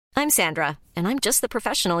I'm Sandra, and I'm just the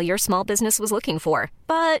professional your small business was looking for.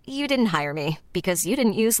 But you didn't hire me because you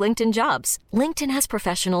didn't use LinkedIn Jobs. LinkedIn has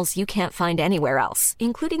professionals you can't find anywhere else,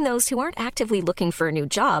 including those who aren't actively looking for a new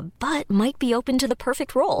job, but might be open to the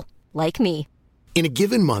perfect role, like me. In a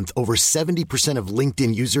given month, over 70% of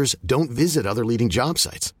LinkedIn users don't visit other leading job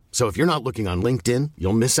sites. So if you're not looking on LinkedIn,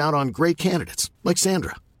 you'll miss out on great candidates like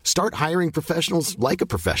Sandra. Start hiring professionals like a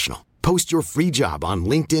professional. Post your free job on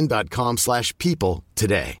linkedin.com/people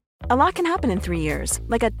today. A lot can happen in 3 years,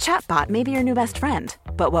 like a chatbot may be your new best friend.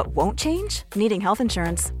 But what won't change? Needing health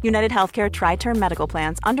insurance. United Healthcare Tri-Term Medical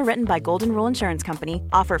Plans, underwritten by Golden Rule Insurance Company,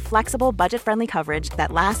 offer flexible, budget-friendly coverage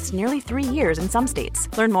that lasts nearly 3 years in some states.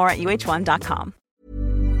 Learn more at uh1.com.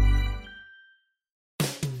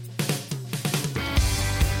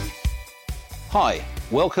 Hi,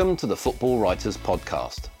 welcome to the Football Writers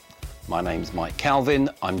Podcast. My name's Mike Calvin.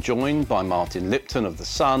 I'm joined by Martin Lipton of The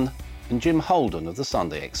Sun and Jim Holden of the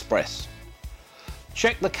Sunday Express.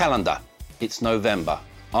 Check the calendar. It's November,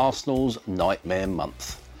 Arsenal's nightmare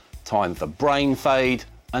month. Time for brain fade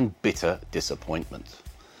and bitter disappointment.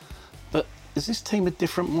 But is this team a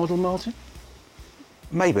different model, Martin?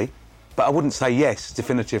 Maybe, but I wouldn't say yes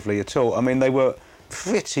definitively at all. I mean, they were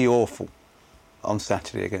pretty awful on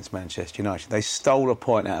Saturday against Manchester United. They stole a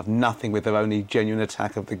point out of nothing with their only genuine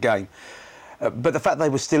attack of the game. But the fact they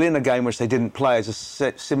were still in a game which they didn't play is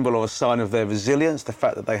a symbol or a sign of their resilience, the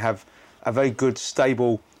fact that they have a very good,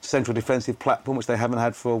 stable central defensive platform, which they haven't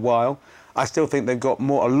had for a while. I still think they've got a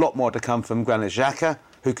lot more to come from Granit Xhaka,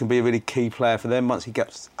 who can be a really key player for them once he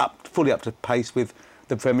gets fully up to pace with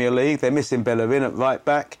the Premier League. They're missing Bellerin at right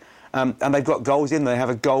back. And they've got goals in. They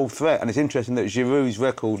have a goal threat. And it's interesting that Giroud's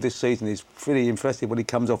record this season is pretty impressive when he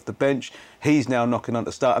comes off the bench. He's now knocking on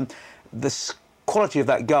to start. And the quality of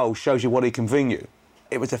that goal shows you what he can bring you.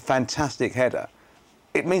 It was a fantastic header.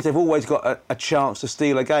 It means they've always got a chance to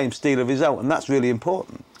steal a game, steal a result, and that's really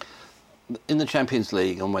important. In the Champions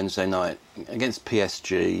League on Wednesday night, against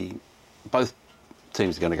PSG, both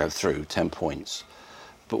teams are going to go through 10 points.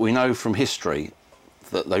 But we know from history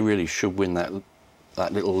that they really should win that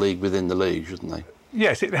little league within the league, shouldn't they?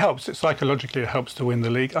 Yes, it helps. Psychologically, it helps to win the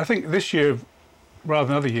league. I think this year, rather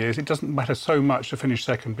than other years, it doesn't matter so much to finish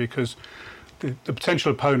second because the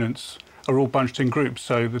potential opponents are all bunched in groups.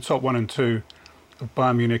 So the top 1 and 2 of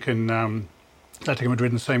Bayern Munich and Atletico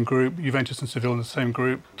Madrid in the same group, Juventus and Seville in the same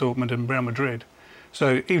group, Dortmund and Real Madrid.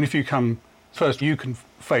 So even if you come first, you can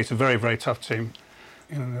face a very, very tough team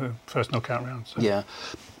in the first knockout round. So. Yeah.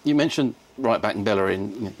 You mentioned right-back and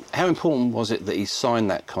Bellerin. How important was it that he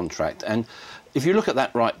signed that contract? And if you look at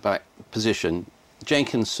that right-back position,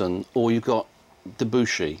 Jenkinson, or you've got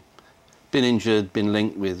Debuchy, been injured, been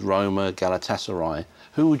linked with Roma, Galatasaray,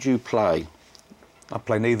 who would you play? I'd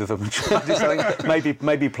play neither of them.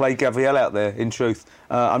 maybe play Gabriel out there, in truth.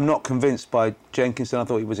 I'm not convinced by Jenkinson. I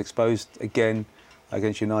thought he was exposed again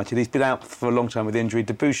against United. He's been out for a long time with injury.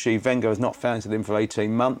 Debuchy, Wenger has not fancied him for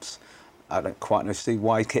 18 months. I don't quite know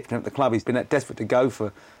why he kept him at the club. He's been desperate to go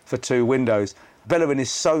for 2 windows. Bellerin is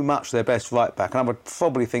so much their best right-back, and I would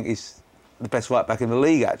probably think he's the best right-back in the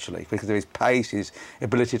league, actually, because of his pace, his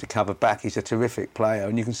ability to cover back. He's a terrific player,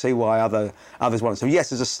 and you can see why others want him. So,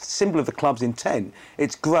 yes, as a symbol of the club's intent,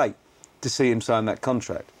 it's great to see him sign that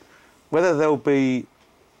contract. Whether they'll be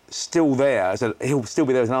still there, he'll still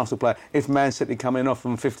be there as an Arsenal player, if Man City come in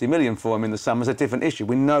offering 50 million for him in the summer, is a different issue.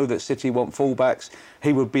 We know that City want fullbacks.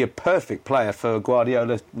 He would be a perfect player for a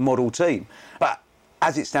Guardiola model team. But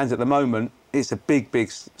as it stands at the moment, it's a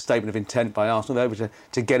big statement of intent by Arsenal. They're able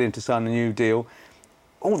to get him to sign a new deal.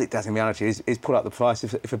 All it does in reality is put up the price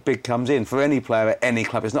if a bid comes in for any player at any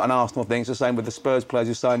club. It's not an Arsenal thing. It's the same with the Spurs players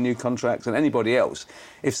who sign new contracts and anybody else.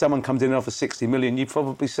 If someone comes in and offers 60 million, you'd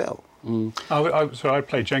probably sell. So I'd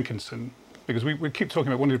play Jenkinson because we keep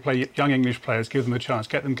talking about wanting to play young English players, give them a chance,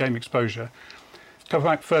 get them game exposure. Come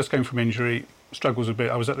back, first game from injury, struggles a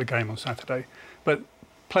bit. I was at the game on Saturday. But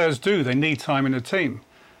players they need time in the team.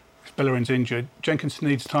 If Bellerin's injured, Jenkinson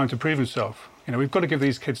needs time to prove himself. We've got to give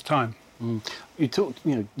these kids time.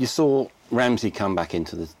 You saw Ramsey come back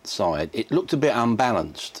into the side. It looked a bit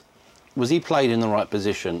unbalanced. Was he played in the right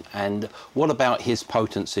position? And what about his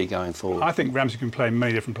potency going forward? I think Ramsey can play in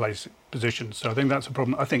many different positions, so I think that's a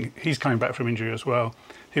problem. I think he's coming back from injury as well.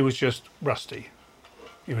 He was just rusty.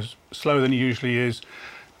 He was slower than he usually is.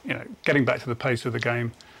 Getting back to the pace of the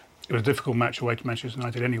game. It was a difficult match away to Manchester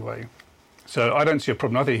United anyway. So I don't see a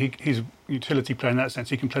problem. I think he's a utility player in that sense.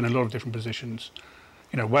 He can play in a lot of different positions.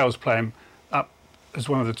 Wales play him up as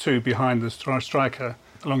one of the two behind the striker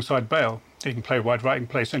alongside Bale. He can play wide right, he can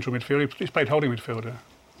play central midfielder. He's played holding midfielder.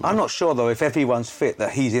 I'm not sure, though, if everyone's fit,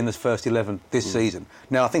 that he's in the first 11 this season.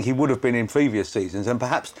 Now, I think he would have been in previous seasons, and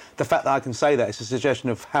perhaps the fact that I can say that is a suggestion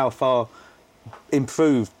of how far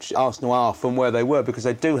improved Arsenal are from where they were, because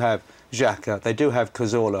they do have Xhaka, they do have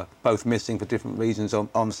Cazorla, both missing for different reasons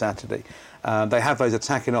on Saturday. They have those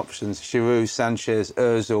attacking options, Giroud, Sanchez,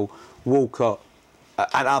 Ozil, Walcott,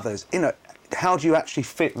 and others. You know, how do you actually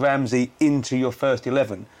fit Ramsey into your first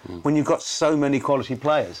 11 when you've got so many quality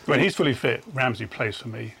players? When he's fully fit, Ramsey plays for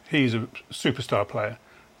me. He's a superstar player,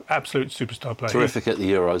 absolute superstar player. Terrific at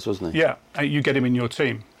the Euros, wasn't he? Yeah, you get him in your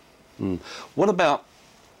team. What about,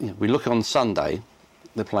 we look on Sunday,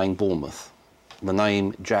 they're playing Bournemouth. The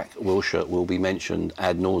name Jack Wilshere will be mentioned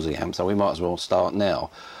ad nauseam, so we might as well start now.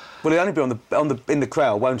 Well, he'll only be in the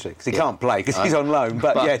crowd, won't he? Because he can't play, because he's on loan.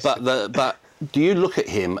 But yes. But do you look at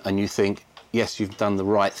him and you think, yes, you've done the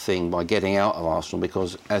right thing by getting out of Arsenal,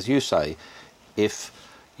 because, as you say, if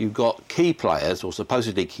you've got key players, or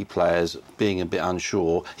supposedly key players, being a bit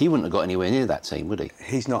unsure, he wouldn't have got anywhere near that team, would he?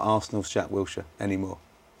 He's not Arsenal's Jack Wilshere anymore.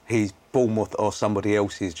 He's Bournemouth or somebody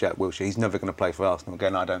else's Jack Wilshere. He's never going to play for Arsenal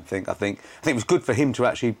again, I don't think. I think it was good for him to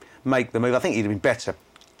actually make the move. I think he'd have been better,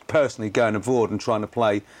 personally, going abroad and trying to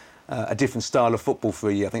play a different style of football for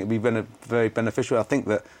a year. I think it would be very beneficial. I think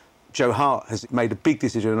that Joe Hart has made a big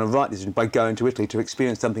decision and a right decision by going to Italy to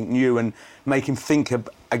experience something new and make him think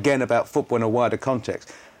again about football in a wider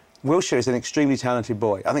context. Wilshere is an extremely talented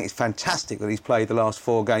boy. I think it's fantastic that he's played the last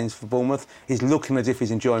 4 games for Bournemouth. He's looking as if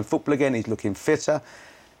he's enjoying football again. He's looking fitter.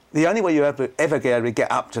 The only way you ever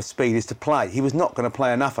get up to speed is to play. He was not going to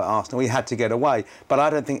play enough at Arsenal. He had to get away. But I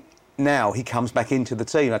don't think now he comes back into the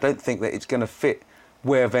team. I don't think that it's going to fit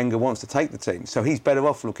where Wenger wants to take the team. So he's better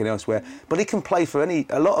off looking elsewhere. But he can play for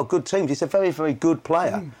a lot of good teams. He's a very, very good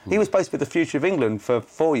player. He was supposed to be the future of England for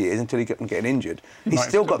 4 years until he kept getting injured. He's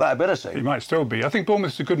still got that ability. He might still be. I think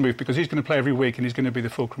Bournemouth's a good move because he's going to play every week and he's going to be the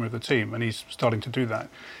fulcrum of the team, and he's starting to do that.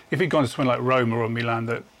 If he'd gone to somewhere like Roma or Milan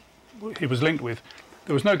that he was linked with,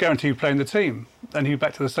 there was no guarantee he'd play in the team. Then he'd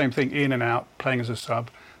back to the same thing, in and out, playing as a sub.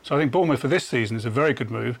 So I think Bournemouth for this season is a very good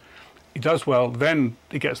move. He does well, then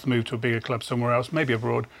he gets the move to a bigger club somewhere else, maybe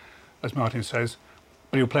abroad, as Martin says,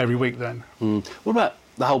 but he'll play every week then. What about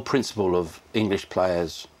the whole principle of English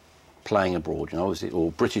players playing abroad, obviously,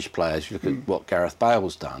 or British players? You look at what Gareth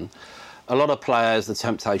Bale's done. A lot of players, the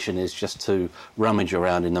temptation is just to rummage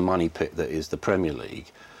around in the money pit that is the Premier League.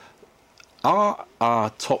 Are our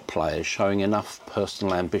top players showing enough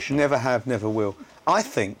personal ambition? Never have, never will. I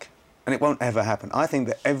think, and it won't ever happen, I think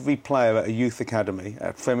that every player at a youth academy, at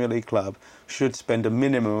a Premier League club, should spend a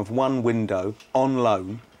minimum of 1 window on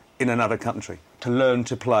loan in another country to learn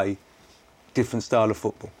to play different style of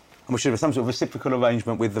football. And we should have some sort of reciprocal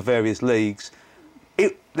arrangement with the various leagues. They're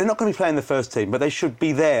not going to be playing the first team, but they should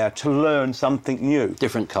be there to learn something new.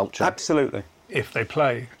 Different culture. Absolutely. If they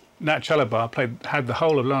play. Nat Chalobah had the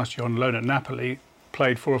whole of last year on loan at Napoli,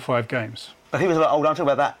 played 4 or 5 games. But he was a lot older. I'm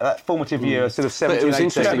talking about that formative year, sort of 17, But it was 18.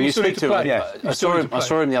 interesting. Yeah, You speak to him. Yeah. I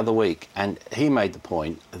saw him the other week, and he made the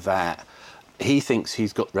point that he thinks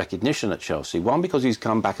he's got recognition at Chelsea. One, because he's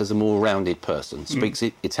come back as a more rounded person, speaks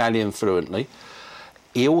Italian fluently.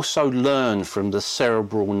 He also learned from the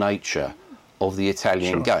cerebral nature of the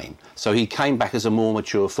Italian game. So he came back as a more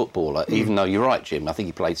mature footballer, even though you're right, Jim, I think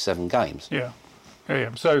he played 7 games. Yeah.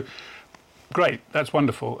 So, great, that's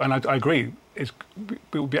wonderful. And I agree, it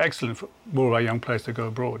would be excellent for more of our young players to go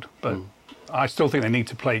abroad. But I still think they need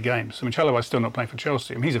to play games. I mean, Chalobah's still not playing for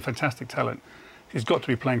Chelsea. I mean, he's a fantastic talent. He's got to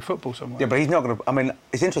be playing football somewhere. Yeah, but he's not going to... I mean,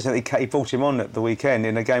 it's interesting that he brought him on at the weekend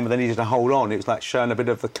in a game where they needed to hold on. It was like showing a bit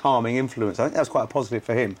of the calming influence. I think that was quite a positive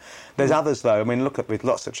for him. There's others, though. I mean, look at with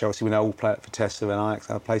lots at Chelsea. We know all play for Tessa and Ajax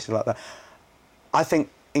and other places like that. I think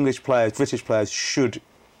English players, British players, should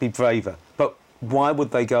be braver. But why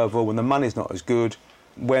would they go abroad when the money's not as good,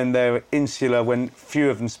 when they're insular, when few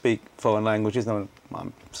of them speak foreign languages? I'm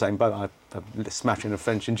the same boat. I have a smattering of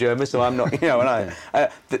French and German, so I'm not,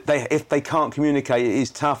 if they can't communicate, it is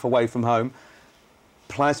tough away from home.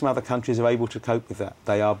 Players from other countries are able to cope with that.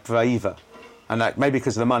 They are braver. And that, maybe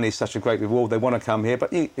because the money is such a great reward, they want to come here.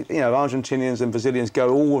 But, Argentinians and Brazilians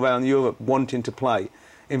go all around Europe wanting to play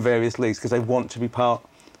in various leagues because they want to be part,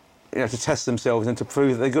 to test themselves and to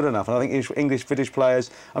prove that they're good enough. And I think English, British players...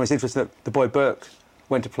 it's interesting that the boy Burke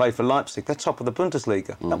went to play for Leipzig. They're top of the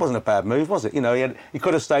Bundesliga. That wasn't a bad move, was it? He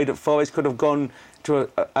could have stayed at Forest, could have gone to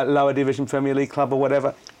a lower division Premier League club or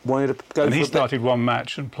whatever. Wanted to go. And he started one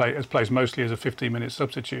match and plays mostly as a 15-minute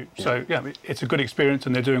substitute. Yeah. So it's a good experience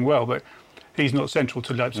and they're doing well. But he's not central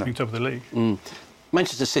to Leipzig being top of the league.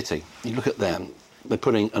 Manchester City. You look at them. They're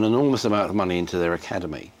putting an enormous amount of money into their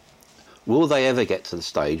academy. Will they ever get to the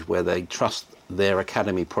stage where they trust their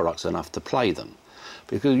academy products enough to play them?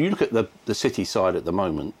 Because you look at the City side at the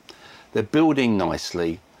moment, they're building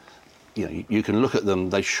nicely. You know, you can look at them,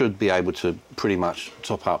 they should be able to pretty much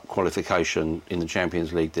top up qualification in the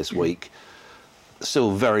Champions League this week.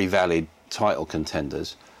 Still very valid title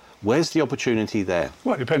contenders. Where's the opportunity there?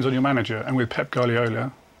 Well, it depends on your manager. And with Pep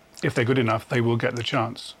Guardiola, if they're good enough, they will get the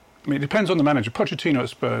chance. I mean, it depends on the manager. Pochettino at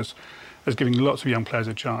Spurs is giving lots of young players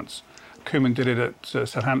a chance. Koeman did it at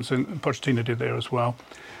Southampton, and Pochettino did there as well.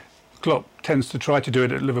 Klopp tends to try to do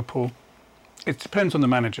it at Liverpool. It depends on the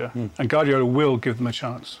manager, and Guardiola will give them a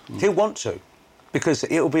chance. He'll want to, because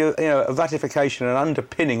it'll be a ratification and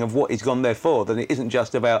underpinning of what he's gone there for, that it isn't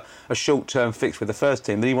just about a short-term fix with the first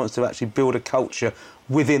team, that he wants to actually build a culture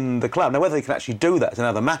within the club. Now, whether he can actually do that is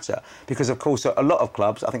another matter, because, of course, a lot of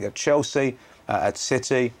clubs, I think at Chelsea, at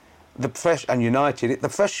City, and United, the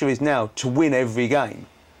pressure is now to win every game.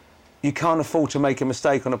 You can't afford to make a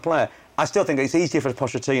mistake on a player. I still think it's easier for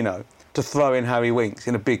Pochettino to throw in Harry Winks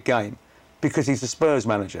in a big game, because he's the Spurs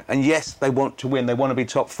manager. And yes, they want to win, they want to be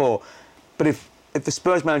top four. But if the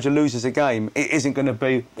Spurs manager loses a game, it isn't going to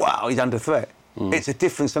be, wow, he's under threat. It's a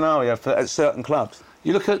different scenario at certain clubs.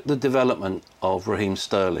 You look at the development of Raheem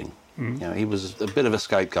Sterling. You know, he was a bit of a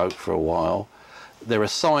scapegoat for a while. There are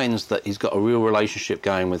signs that he's got a real relationship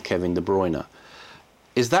going with Kevin De Bruyne.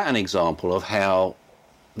 Is that an example of how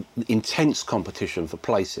intense competition for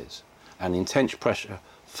places and intense pressure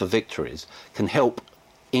for victories can help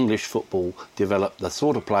English football develop the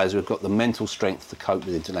sort of players who have got the mental strength to cope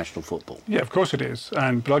with international football? Yeah, of course it is.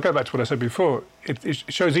 But I'll go back to what I said before. It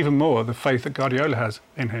shows even more the faith that Guardiola has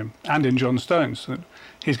in him and in John Stones. That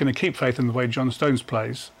he's going to keep faith in the way John Stones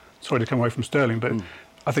plays. Sorry to come away from Sterling, but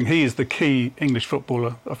I think he is the key English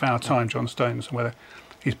footballer of our time, John Stones. And whether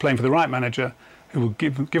he's playing for the right manager who will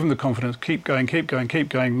give him the confidence, keep going,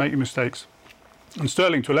 make your mistakes. And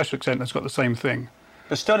Sterling, to a lesser extent, has got the same thing.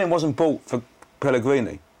 But Sterling wasn't bought for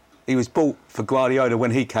Pellegrini. He was bought for Guardiola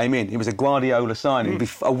when he came in. He was a Guardiola signing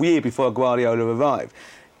a year before Guardiola arrived.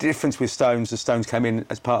 The difference with Stones, the Stones came in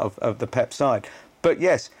as part of the Pep side. But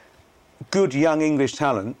yes, good young English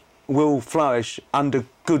talent will flourish under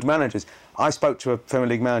good managers. I spoke to a Premier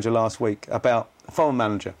League manager last week about a foreign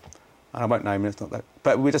manager. I won't name him, it's not that.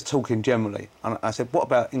 But we were just talking generally. And I said, what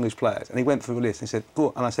about English players? And he went through a list and he said,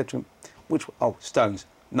 go. And I said to him, Stones,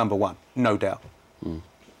 number one, no doubt.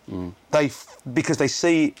 Because they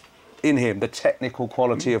see in him the technical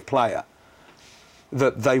quality of player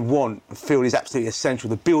that they feel is absolutely essential,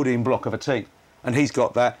 the building block of a team. And he's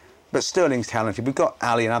got that. But Sterling's talented. We've got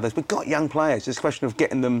Ali and others. We've got young players. It's a question of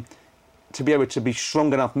getting them to be able to be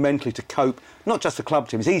strong enough mentally to cope, not just for club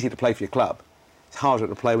teams. It's easy to play for your club. It's harder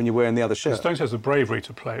to play when you're wearing the other shirt. Stones has the bravery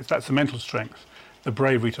to play. That's the mental strength, the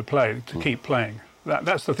bravery to play, to keep playing.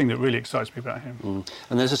 That's the thing that really excites me about him.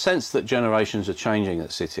 And there's a sense that generations are changing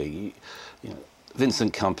at City. You know,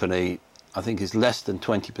 Vincent Kompany, I think, is less than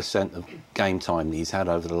 20% of game time that he's had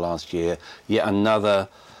over the last year. Yet another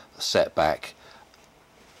setback.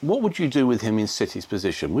 What would you do with him in City's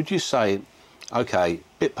position? Would you say, OK,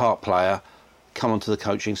 bit part player, come onto the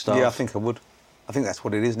coaching staff? Yeah, I think I would. I think that's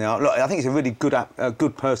what it is now. Look, I think he's a really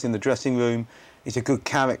good person in the dressing room. He's a good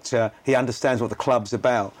character. He understands what the club's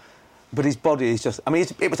about. But his body is just... I mean,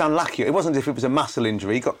 it was unlucky. It wasn't as if it was a muscle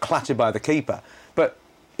injury. He got clattered by the keeper. But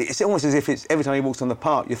it's almost as if every time he walks on the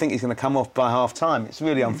park, you think he's going to come off by half-time. It's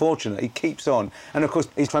really unfortunate. He keeps on. And, of course,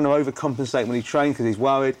 he's trying to overcompensate when he trains because he's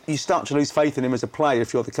worried. You start to lose faith in him as a player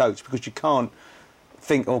if you're the coach, because you can't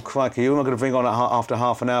think, oh, crikey, you're not going to bring on after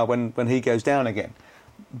half an hour when he goes down again.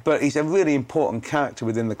 But he's a really important character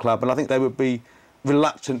within the club, and I think they would be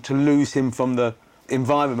reluctant to lose him from the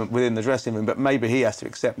environment within the dressing room. But maybe he has to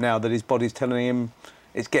accept now that his body's telling him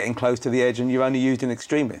it's getting close to the edge and you're only used in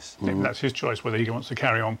extremis. I think that's his choice, whether he wants to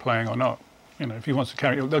carry on playing or not. You know, if he wants to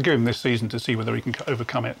carry, they'll give him this season to see whether he can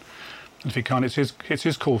overcome it. And if he can't, it's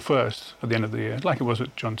his call first at the end of the year, like it was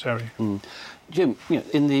at John Terry. Jim, you know,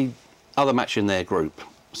 in the other match in their group,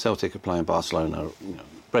 Celtic are playing Barcelona. You know,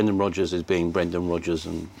 Brendan Rodgers is being Brendan Rodgers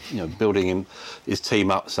and, you know, building his team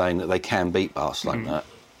up, saying that they can beat Barcelona.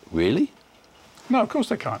 Really? No, of course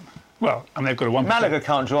they can't. Well, and they've got a 1%. Malaga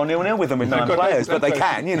can't draw 0-0 with them with 9 players, but they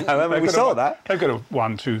can, you know. I mean, we saw that. They've got a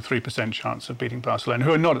 1, 2, 3% chance of beating Barcelona,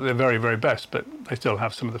 who are not at their very, very best, but they still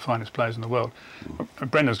have some of the finest players in the world.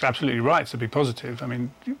 Brendan's absolutely right to be positive. I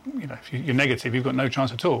mean, you know, if you're negative, you've got no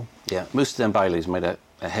chance at all. Yeah, Moussa Dembele's made a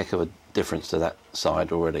heck of a difference to that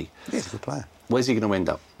side already. He's a good player. Where's he going to end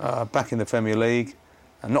up? Back in the Premier League.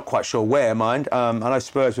 I'm not quite sure where, mind. I know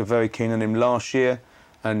Spurs were very keen on him last year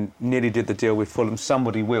and nearly did the deal with Fulham.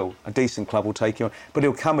 Somebody will. A decent club will take him on. But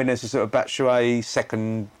he'll come in as a sort of Batshuayi,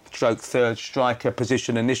 second-stroke, third striker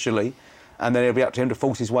position initially and then it'll be up to him to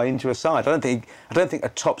force his way into a side. I don't think a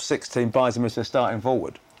top 6 team buys him as their starting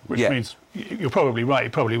forward. Which means you're probably right. He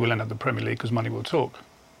probably will end up in the Premier League because money will talk.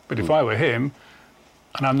 But if I were him,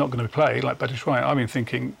 and I'm not going to play like Batshuayi, I've been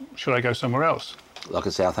thinking, should I go somewhere else? Like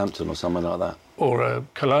a Southampton or somewhere like that. Or a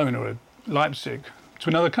Cologne or a Leipzig, to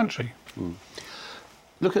another country.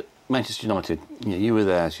 Look at Manchester United. You were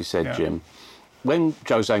there, as you said, Jim. When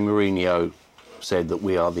Jose Mourinho said that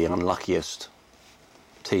we are the unluckiest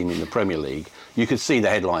team in the Premier League, you could see the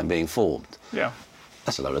headline being formed. Yeah.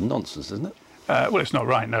 That's a load of nonsense, isn't it? Well, it's not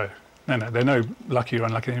right, no. They're no luckier or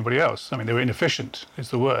unlucky than anybody else. I mean, they were inefficient, is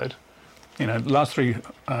the word. The last 3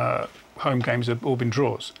 home games have all been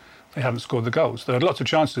draws. They haven't scored the goals. There had lots of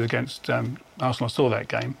chances against Arsenal. I saw that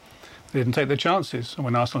game. They didn't take their chances, and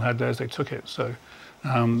when Arsenal had theirs, they took it. So,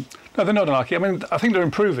 no, they're not unlucky. I mean, I think they're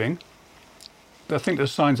improving. I think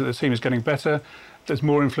there's signs that the team is getting better. There's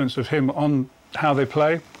more influence of him on how they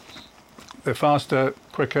play. They're faster,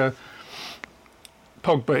 quicker.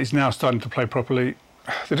 Pogba is now starting to play properly.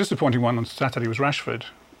 The disappointing one on Saturday was Rashford.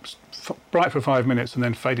 Bright for 5 minutes and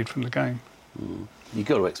then faded from the game. You've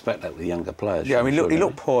got to expect that with younger players. Yeah, I mean, he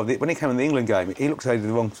looked poor. When he came in the England game, he looked like he had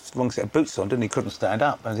the wrong set of boots on, didn't he? Couldn't stand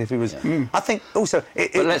up, as if he was... I think also...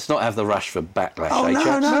 But let's not have the Rashford backlash,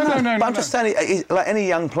 No. But I'm just saying, like any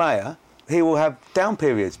young player, he will have down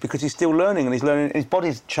periods because he's still learning and he's learning. His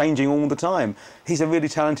body's changing all the time. He's a really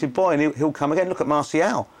talented boy and he'll come again. Look at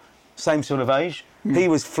Martial, same sort of age. He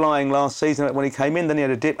was flying last season when he came in. Then he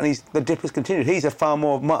had a dip, and the dip has continued. He's a far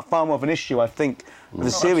more of an issue, I think, with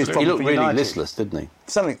a serious problem. He looked for really listless, didn't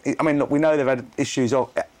he? I mean, look, we know they've had issues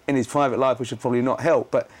in his private life, which have probably not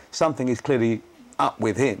helped, but something is clearly up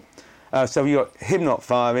with him. So you got him not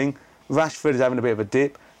firing. Rashford is having a bit of a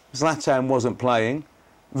dip. Zlatan wasn't playing.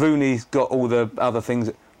 Rooney's got all the other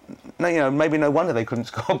things. Maybe no wonder they couldn't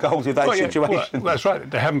score goals with that situation. Well, that's right.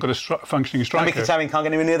 They haven't got a functioning striker. And Mkhitaryan can't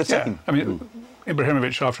get anywhere near the team. I mean,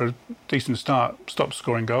 Ibrahimovic, after a decent start, stopped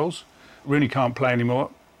scoring goals. Rooney can't play anymore,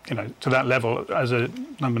 to that level as a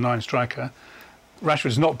number 9 striker.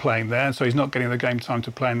 Rashford's not playing there, so he's not getting the game time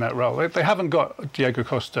to play in that role. They haven't got a Diego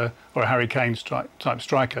Costa or a Harry Kane type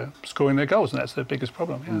striker scoring their goals, and that's the biggest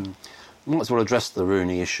problem. We might as well address the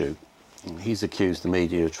Rooney issue. He's accused the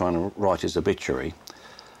media of trying to write his obituary.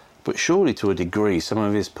 But surely, to a degree, some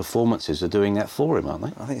of his performances are doing that for him, aren't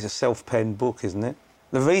they? I think it's a self-penned book, isn't it?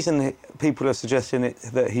 The reason people are suggesting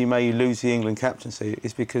that he may lose the England captaincy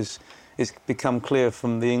is because it's become clear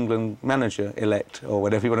from the England manager-elect, or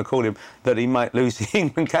whatever you want to call him, that he might lose the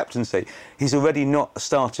England captaincy. He's already not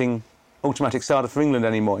a automatic starter for England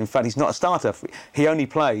anymore. In fact, he's not a starter. He only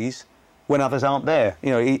plays when others aren't there.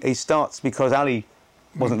 He starts because Ali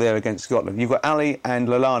wasn't there against Scotland. You've got Ali and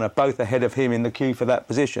Lallana both ahead of him in the queue for that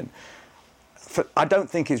position. I don't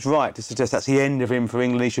think it's right to suggest that's the end of him for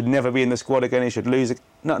England. He should never be in the squad again. He should lose.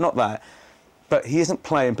 Not that. But he isn't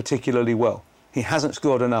playing particularly well. He hasn't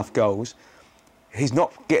scored enough goals. He's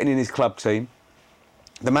not getting in his club team.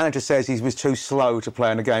 The manager says he was too slow to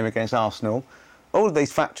play in a game against Arsenal. All of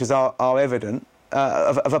these factors are evident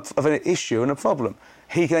of an issue and a problem.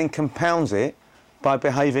 He then compounds it by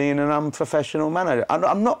behaving in an unprofessional manner.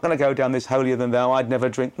 I'm not going to go down this holier-than-thou, I'd never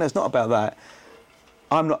drink. No, it's not about that.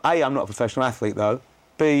 I'm not a professional athlete, though.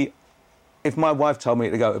 B, if my wife told me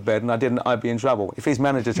to go to bed and I didn't, I'd be in trouble. If his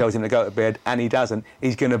manager tells him to go to bed and he doesn't,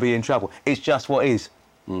 he's going to be in trouble. It's just what is.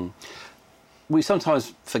 We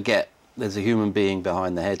sometimes forget there's a human being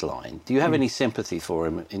behind the headline. Do you have any sympathy for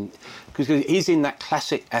him? Because he's in that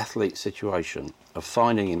classic athlete situation of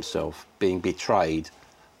finding himself being betrayed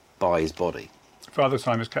by his body. Father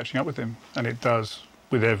Time is catching up with him, and it does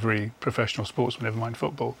with every professional sportsman, never mind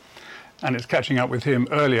football. And it's catching up with him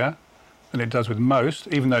earlier than it does with most,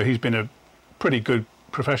 even though he's been a pretty good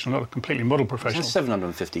professional, not a completely model professional. He's had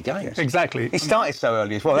 750 games. Yes. Exactly. He started so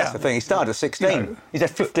early as well, that's the thing. He started at 16. He's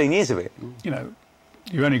had 15 years of it.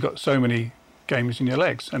 You've only got so many games in your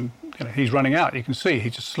legs, and he's running out. You can see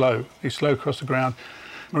he's just slow. He's slow across the ground.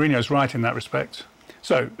 Mourinho's right in that respect.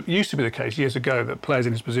 So it used to be the case years ago that players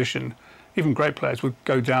in his position, even great players, would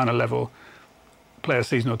go down a level, play a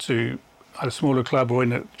season or two at a smaller club or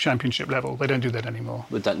in a championship level. They don't do that anymore.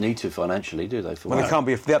 But don't need to financially, do they? Well, they can't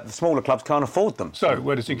be. The smaller clubs can't afford them. So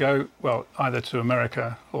where does he go? Well, either to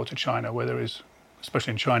America or to China, where there is,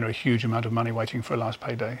 especially in China, a huge amount of money waiting for a last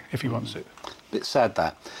payday if he wants it. Bit sad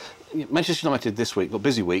that. Manchester United this week, got a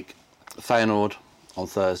busy week. Feyenoord on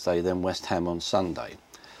Thursday, then West Ham on Sunday.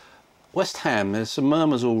 West Ham, there's some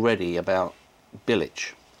murmurs already about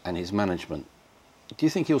Bilic and his management. Do you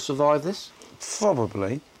think he'll survive this?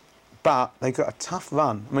 Probably, but they got a tough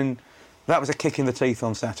run. I mean, that was a kick in the teeth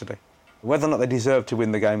on Saturday. Whether or not they deserve to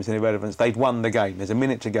win the game is an irrelevance. They'd won the game. There's a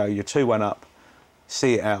minute to go. You're 2-1 up.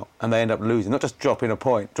 See it out, and they end up losing. Not just dropping 2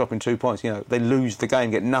 points. They lose the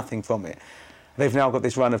game, get nothing from it. They've now got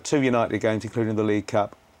this run of 2 United games, including the League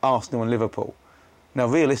Cup, Arsenal and Liverpool. Now,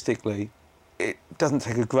 realistically, it doesn't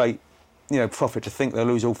take a great, profit to think they'll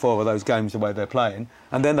lose all 4 of those games the way they're playing,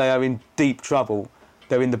 and then they are in deep trouble.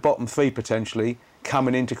 They're in the bottom 3 potentially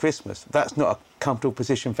coming into Christmas. That's not a comfortable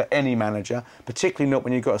position for any manager, particularly not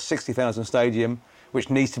when you've got a 60,000 stadium which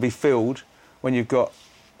needs to be filled, when you've got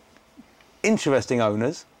interesting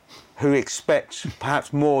owners who expect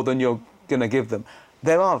perhaps more than you're going to give them.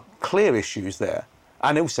 There are clear issues there.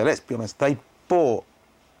 And also, let's be honest, they bought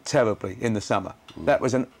terribly in the summer. That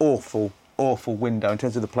was an awful, awful window in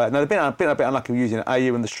terms of the players. Now, they've been a bit unlucky using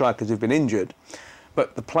Ayew and the strikers who've been injured,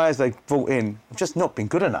 but the players they've brought in have just not been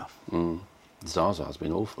good enough. Zaza's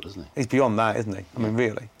been awful, isn't he? He's beyond that, isn't he? I mean,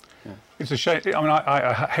 really. Yeah. It's a shame. I mean,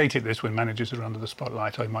 I hated this when managers are under the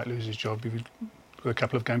spotlight. He might lose his job with a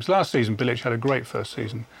couple of games. Last season, Bilic had a great first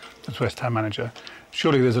season as West Ham manager.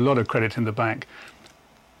 Surely there's a lot of credit in the bank.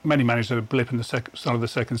 Many managers had a blip in the start of the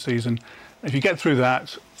second season. If you get through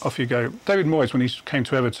that, off you go. David Moyes, when he came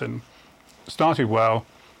to Everton, started well.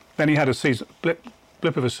 Then he had a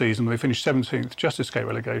blip of a season where they finished 17th, just escaped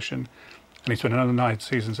relegation. And he spent another 9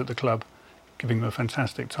 seasons at the club, giving them a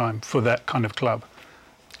fantastic time for that kind of club.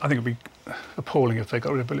 I think it would be appalling if they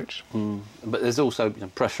got rid of Bilic. But there's also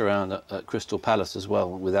pressure around at Crystal Palace as well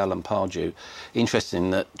with Alan Pardew. Interesting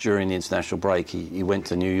that during the international break he went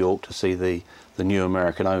to New York to see the new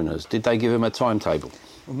American owners. Did they give him a timetable?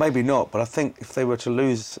 Well, maybe not, but I think if they were to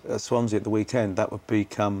lose at Swansea at the weekend, that would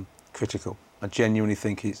become critical. I genuinely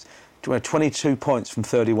think it's 22 points from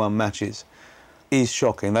 31 matches is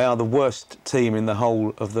shocking. They are the worst team in the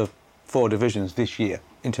whole of the 4 divisions this year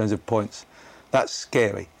in terms of points. That's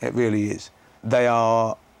scary. It really is. They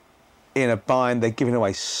are in a bind. They're giving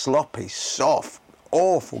away sloppy, soft,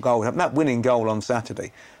 awful goals. That winning goal on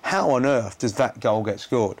Saturday, how on earth does that goal get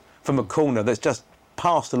scored from a corner that's just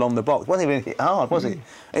passed along the box? It wasn't even hit hard, was it?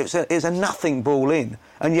 It was a nothing ball in,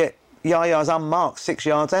 and yet Yaya's unmarked 6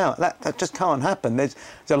 yards out. That just can't happen. There's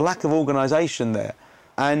a lack of organisation there.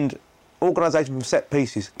 And organisation from set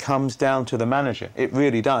pieces comes down to the manager. It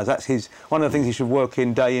really does. That's one of the things he should work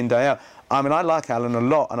in, day out. I mean, I like Alan a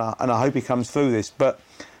lot, and I hope he comes through this, but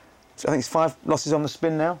I think it's 5 losses on the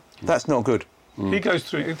spin now. That's not good. He goes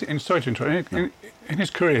through, sorry to interrupt, in his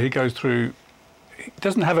career he goes through, he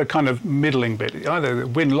doesn't have a kind of middling bit. Either they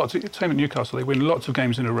win lots, same at Newcastle, they win lots of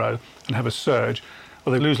games in a row and have a surge,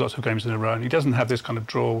 or they lose lots of games in a row, and he doesn't have this kind of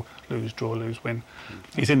draw, lose, win.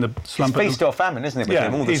 He's in the slump. It's feast or famine, isn't it, with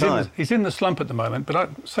him all the time? He's in the slump at the moment, but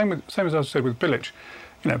same as I said with Bilic.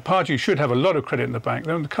 Pardew should have a lot of credit in the bank.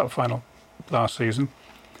 They're in the cup final last season.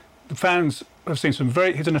 The fans have seen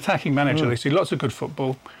he's an attacking manager. They see lots of good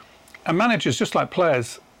football. And managers, just like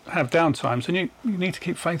players, have downtimes, and you need to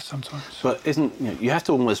keep faith sometimes. But you have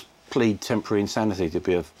to almost plead temporary insanity to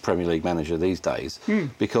be a Premier League manager these days,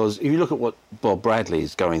 because if you look at what Bob Bradley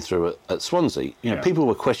is going through at Swansea, people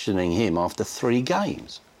were questioning him after 3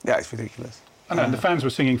 games. Yeah, it's ridiculous. I know, and the fans were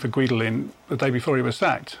singing for Guidolin the day before he was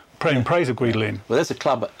sacked, praying praise of Guidolin. Well, there's a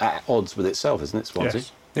club at odds with itself, isn't it, Swansea?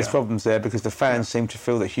 Yes. There's problems there because the fans seem to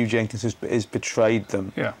feel that Hugh Jenkins has betrayed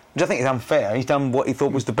them. Yeah. Which I think is unfair. He's done what he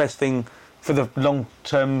thought was the best thing for the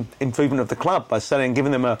long-term improvement of the club by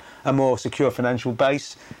giving them a more secure financial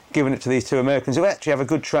base, giving it to these 2 Americans who actually have a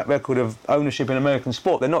good track record of ownership in American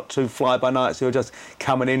sport. They're not 2 fly-by-nights who are just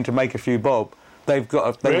coming in to make a few bob. They've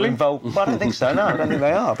got really? involved. Well, I don't think so. No, I don't think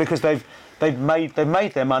they are, because they've made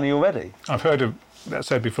their money already. I've heard of that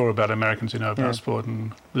said before about Americans who know about sport,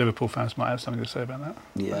 and Liverpool fans might have something to say about that.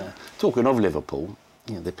 Yeah. Talking of Liverpool,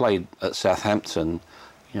 they played at Southampton.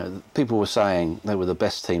 People were saying they were the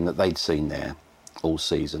best team that they'd seen there all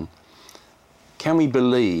season. Can we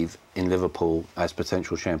believe in Liverpool as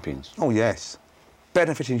potential champions? Oh, yes.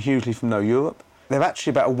 Benefiting hugely from no Europe. They're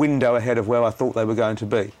actually about a window ahead of where I thought they were going to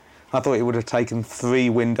be. I thought it would have taken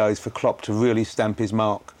 3 windows for Klopp to really stamp his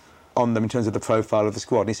mark on them in terms of the profile of the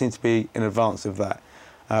squad. He seems to be in advance of that,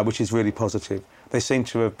 which is really positive. They seem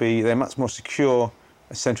to they're much more secure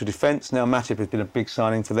central defence. Now, Matip has been a big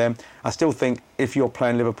signing for them. I still think if you're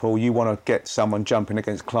playing Liverpool, you want to get someone jumping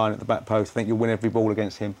against Klein at the back post. I think you'll win every ball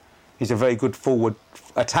against him. He's a very good forward,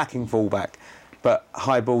 attacking fullback, but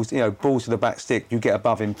high balls, balls to the back stick, you get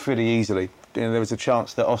above him pretty easily. There was a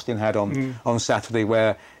chance that Austin had on Saturday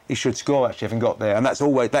where he should score, actually, having got there, and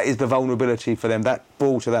that is the vulnerability for them, that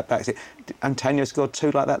ball to that back stick. Antonio scored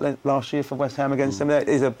 2 like that last year for West Ham against them. That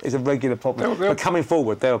is a regular problem. But coming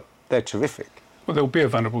forward, they're terrific. Well, they'll be a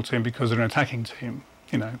vulnerable team because they're an attacking team.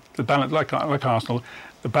 You know, the balance, like Arsenal,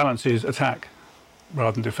 the balance is attack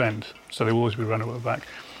rather than defend. So they will always be running at the back.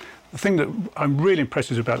 The thing that I'm really impressed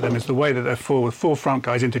with about them is the way that they're four front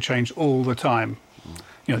guys interchange all the time.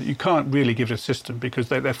 You know, you can't really give it a system because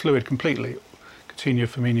they're fluid completely. Coutinho,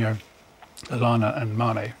 Firmino, Lallana and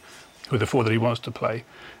Mane, who are the four that he wants to play.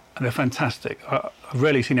 And they're fantastic. I've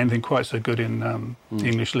rarely seen anything quite so good in the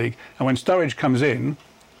English league. And when Sturridge comes in,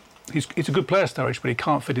 he's a good player, Sturridge, but he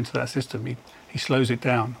can't fit into that system. He slows it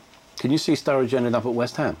down. Can you see Sturridge ending up at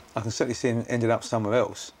West Ham? I can certainly see him ending up somewhere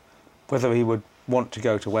else. Whether he would want to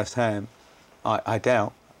go to West Ham, I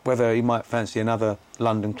doubt. Whether he might fancy another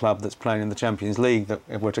London club that's playing in the Champions League that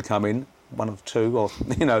were to come in, one of two, or,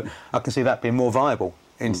 you know, I can see that being more viable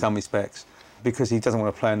in some respects, because he doesn't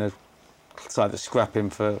want to play in a side that scrap him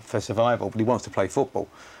for survival, but he wants to play football.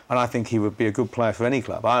 And I think he would be a good player for any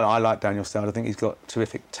club. I like Daniel Sturridge. I think he's got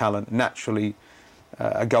terrific talent, naturally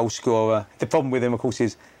a goal scorer. The problem with him, of course,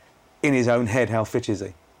 is in his own head, how fit is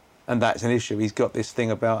he? And that's an issue. He's got this thing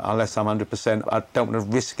about, unless I'm 100%, I don't want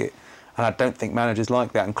to risk it. And I don't think managers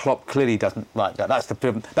like that. And Klopp clearly doesn't like that. That's the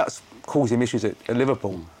problem. That's caused him issues at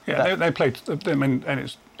Liverpool. Yeah, they played. I mean,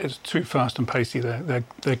 and it's too fast and pacey. Their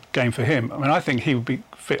game for him. I mean, I think he would be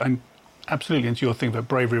fit. And absolutely into your thing about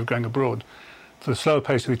bravery of going abroad. For the slower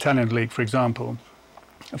pace of the Italian league, for example,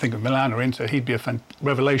 I think of Milan or Inter, he'd be a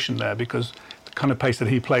revelation there because the kind of pace that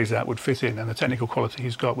he plays at would fit in, and the technical quality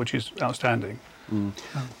he's got, which is outstanding.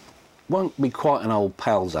 Won't be quite an old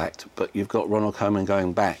pals act, but you've got Ronald Koeman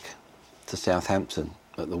going back to Southampton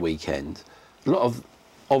at the weekend. A lot of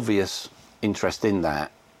obvious interest in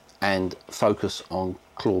that and focus on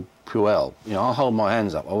Claude Puel. You know, I'll hold my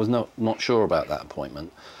hands up. I was not sure about that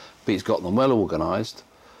appointment, but he's got them well organised,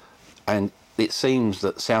 and it seems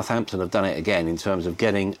that Southampton have done it again in terms of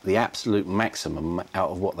getting the absolute maximum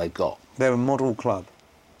out of what they've got. They're a model club,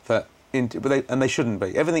 and they shouldn't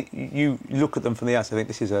be. Everything, you look at them from the outside, think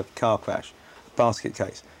this is a car crash, basket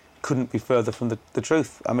case. Couldn't be further from the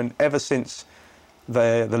truth. I mean, ever since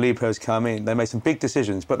the Liebherrs come in, they made some big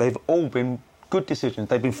decisions, but they've all been good decisions.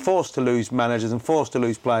 They've been forced to lose managers and forced to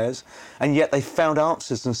lose players, and yet they found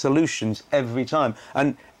answers and solutions every time.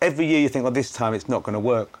 And every year you think, well, this time it's not going to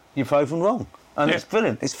work. You're proven wrong. And It's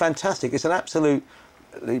brilliant. It's fantastic. It's an absolute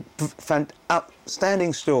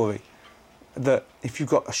outstanding story that if you've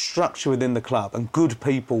got a structure within the club and good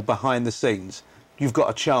people behind the scenes, you've got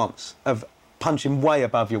a chance of punching way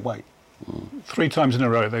above your weight. 3 times in a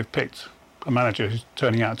row they've picked a manager who's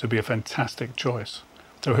turning out to be a fantastic choice.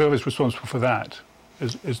 So whoever's responsible for that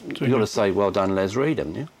is you've got to say, well done, Les Reed,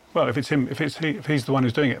 haven't you? Well, if it's him, if he's the one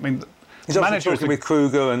who's doing it. I mean, he's obviously talking with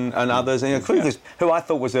Kruger and others. And, you know, Kruger's, who I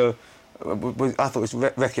thought was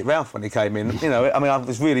Wreck-It Ralph when he came in. You know, I mean, I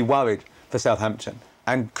was really worried for Southampton.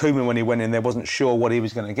 And Koeman, when he went in there, wasn't sure what he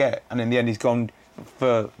was going to get. And in the end, he's gone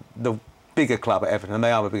for the bigger club at Everton, and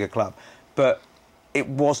they are a bigger club. But it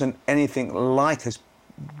wasn't anything like as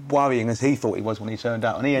worrying as he thought he was when he turned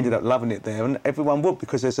out, and he ended up loving it there, and everyone would,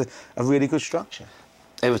 because there's a really good structure.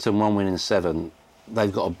 Everton 1 win in 7.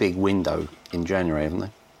 They've got a big window in January,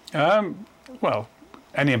 haven't they? Well,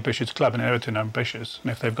 any ambitious club, and Everton are ambitious,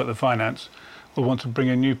 and if they've got the finance, will want to bring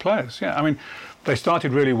in new players. Yeah, I mean, they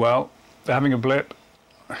started really well. They're having a blip.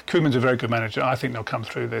 Koeman's a very good manager. I think they'll come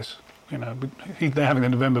through this. You know, they're having the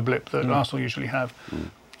November blip that Arsenal usually have.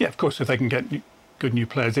 Yeah, of course, if they can get good new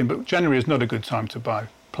players in, but January is not a good time to buy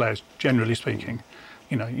players, generally speaking.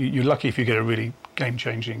 You know, you're lucky if you get a really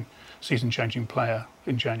game-changing, season-changing player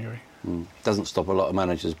in January. Doesn't stop a lot of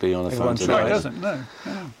managers being on the phone today. No, it doesn't, no.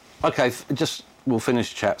 OK, we'll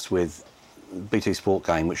finish chats with BT Sport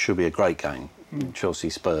game, which should be a great game,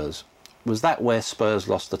 Chelsea-Spurs. Was that where Spurs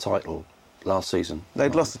lost the title last season?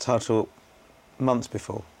 They'd lost the title months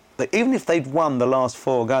before. Even if they'd won the last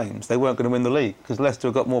 4 games, they weren't going to win the league, because Leicester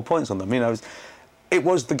had got more points on them. You know, it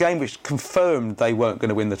was the game which confirmed they weren't going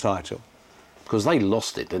to win the title. Because they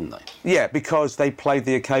lost it, didn't they? Yeah, because they played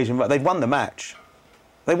the occasion. They'd won the match.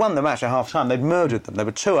 They won the match at half-time. They'd murdered them. They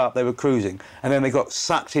were 2 up, they were cruising, and then they got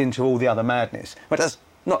sucked into all the other madness. But that's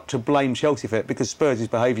not to blame Chelsea for it, because Spurs'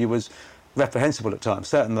 behaviour was reprehensible at times.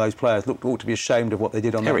 Certain of those players ought to be ashamed of what they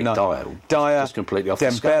did on that night. Dyer, just completely off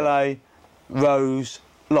Dembele, Rose,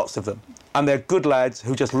 lots of them. And they're good lads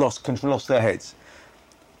who just lost their heads.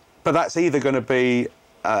 But that's either going to be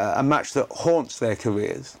a match that haunts their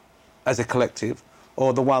careers as a collective,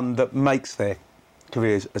 or the one that makes their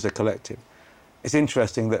careers as a collective. It's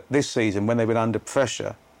interesting that this season, when they've been under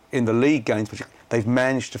pressure in the league games, they've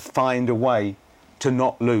managed to find a way to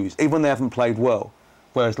not lose, even when they haven't played well.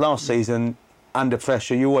 Whereas last season, under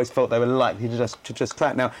pressure, you always felt they were likely to just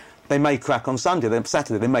crack. Now, they may crack on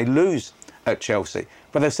Saturday, they may lose at Chelsea.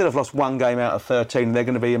 But they still have lost one game out of 13. They're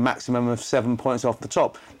going to be a maximum of 7 points off the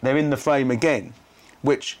top. They're in the frame again,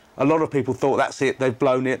 which a lot of people thought, that's it, they've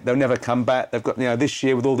blown it, they'll never come back. They've got, this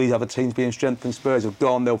year with all these other teams being strengthened, Spurs have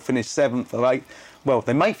gone, they'll finish 7th or 8th. Well,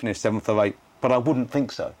 they may finish 7th or 8th, but I wouldn't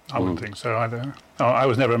think so. I wouldn't think so either. I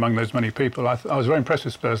was never among those many people. I was very impressed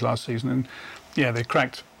with Spurs last season, and yeah, they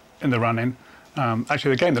cracked in the run-in.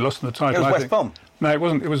 Actually, the game they lost in the title. It was West Brom. No, it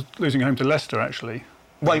wasn't. It was losing home to Leicester, actually.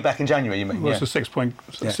 Way back in January, you mean? It was a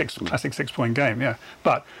classic 6-point game, yeah.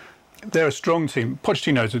 But they're a strong team.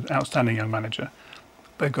 Pochettino's an outstanding young manager.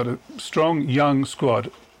 They've got a strong, young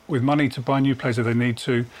squad with money to buy new players if they need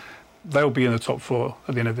to. They'll be in the top 4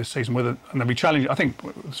 at the end of this season. And they'll be challenged. I think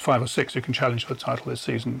it's 5 or 6 who can challenge for the title this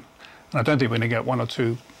season. And I don't think we're going to get 1 or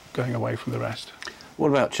 2 going away from the rest. What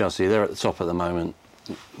about Chelsea? They're at the top at the moment.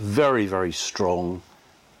 Very, very strong.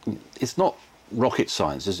 It's not rocket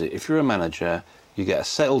science, is it? If you're a manager, you get a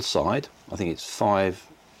settled side. I think it's 5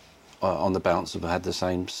 on the bounce have had the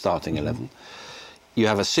same starting 11. You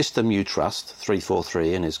have a system you trust,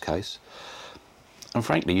 3-4-3 in his case. And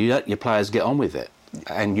frankly, you let your players get on with it.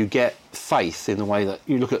 And you get faith in the way that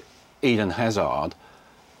you look at Eden Hazard.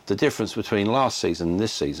 The difference between last season and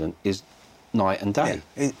this season is night and day.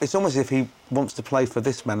 Yeah. It's almost as if he wants to play for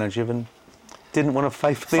this manager and didn't want to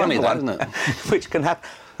play for the other one. Funny that, isn't it? Which can happen.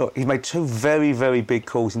 Look, he made 2 very, very big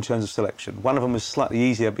calls in terms of selection. One of them was slightly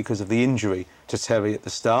easier because of the injury to Terry at the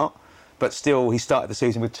start. But still, he started the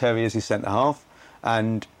season with Terry as his centre-half.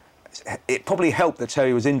 And it probably helped that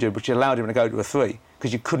Terry was injured, which allowed him to go to a 3,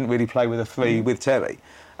 because you couldn't really play with a 3 with Terry.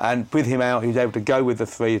 And with him out, he was able to go with the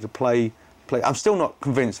 3 to play. I'm still not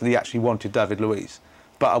convinced that he actually wanted David Luiz,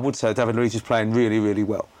 but I would say David Luiz is playing really, really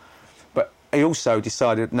well. But he also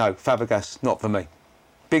decided, no, Fabregas, not for me.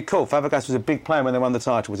 Big call. Fabregas was a big player when they won the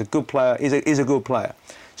title, was a good player, is a good player.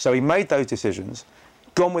 So he made those decisions,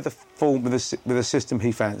 gone with the form, with a system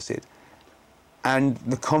he fancied, and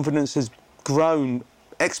the confidence has grown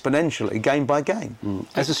exponentially game by game.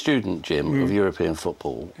 As a student, Jim, of European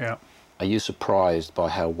football, are you surprised by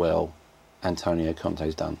how well Antonio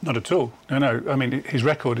Conte's done? Not at all. No. I mean, his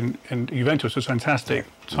record in Juventus was fantastic.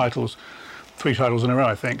 Titles, 3 titles in a row,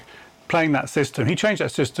 I think. Playing that system, he changed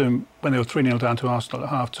that system when they were 3-0 down to Arsenal at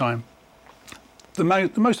half-time. The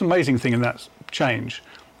most amazing thing in that change,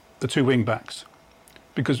 the 2 wing-backs,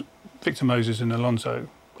 because Victor Moses and Alonso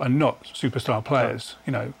are not superstar players,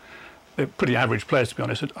 they're pretty average players, to be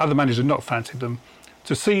honest. Other managers have not fancied them.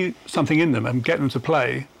 To see something in them and get them to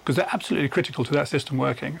play, because they're absolutely critical to that system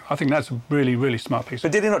working, I think that's a really, really smart piece.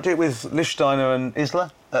 But did he not do it with Lichtsteiner and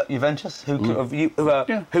Isla at Juventus,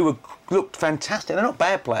 who looked fantastic? They're not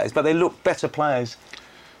bad players, but they look better players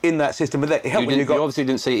in that system. But it helped when you got... You obviously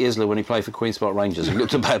didn't see Isla when he played for Queen's Park Rangers. He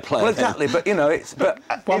looked a bad player. Well, exactly, but, it's... But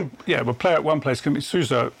player at one place can be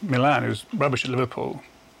Sousa Milan, who's rubbish at Liverpool,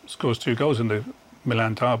 scores 2 goals in the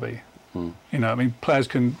Milan derby. Players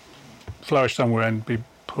can flourish somewhere and be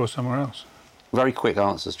poor somewhere else. Very quick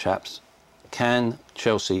answers, chaps. Can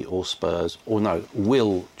Chelsea or Spurs,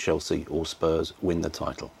 will Chelsea or Spurs win the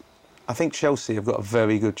title? I think Chelsea have got a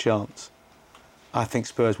very good chance. I think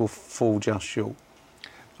Spurs will fall just short.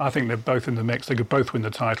 I think they're both in the mix. They could both win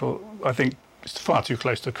the title. I think it's far too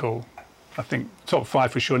close to call. I think top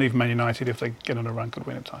 5 for sure, and even Man United, if they get on a run, could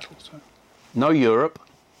win a title. So. No Europe,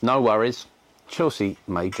 no worries. Chelsea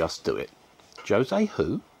may just do it. Jose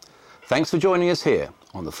who? Thanks for joining us here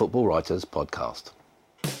on the Football Writers Podcast.